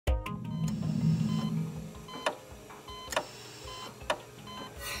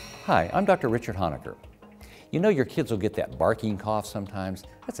Hi, I'm Dr. Richard Honaker. You know your kids will get that barking cough sometimes?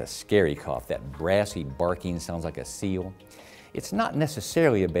 That's a scary cough. That brassy barking sounds like a seal. It's not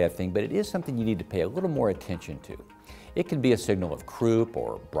necessarily a bad thing, but it is something you need to pay a little more attention to. It can be a signal of croup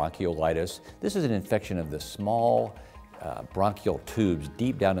or bronchiolitis. This is an infection of the small bronchial tubes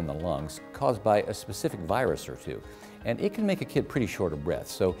deep down in the lungs caused by a specific virus or two. And it can make a kid pretty short of breath.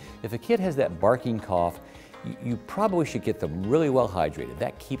 So if a kid has that barking cough, you probably should get them really well hydrated.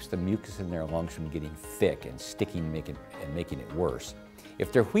 That keeps the mucus in their lungs from getting thick and sticking and making it worse.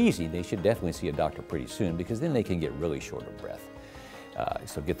 If they're wheezy, they should definitely see a doctor pretty soon because then they can get really short of breath.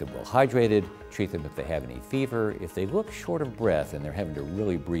 So get them well hydrated, treat them if they have any fever. If they look short of breath and they're having to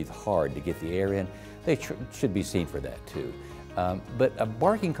really breathe hard to get the air in, they should be seen for that too. But a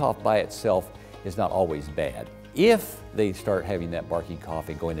barking cough by itself is not always bad. If they start having that barking cough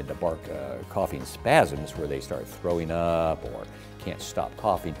and going into coughing spasms where they start throwing up or can't stop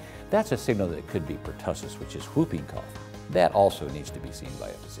coughing, that's a signal that it could be pertussis, which is whooping cough. That also needs to be seen by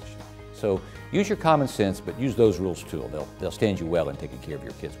a physician. So use your common sense, but use those rules too. They'll stand you well in taking care of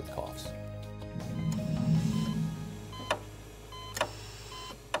your kids with coughs.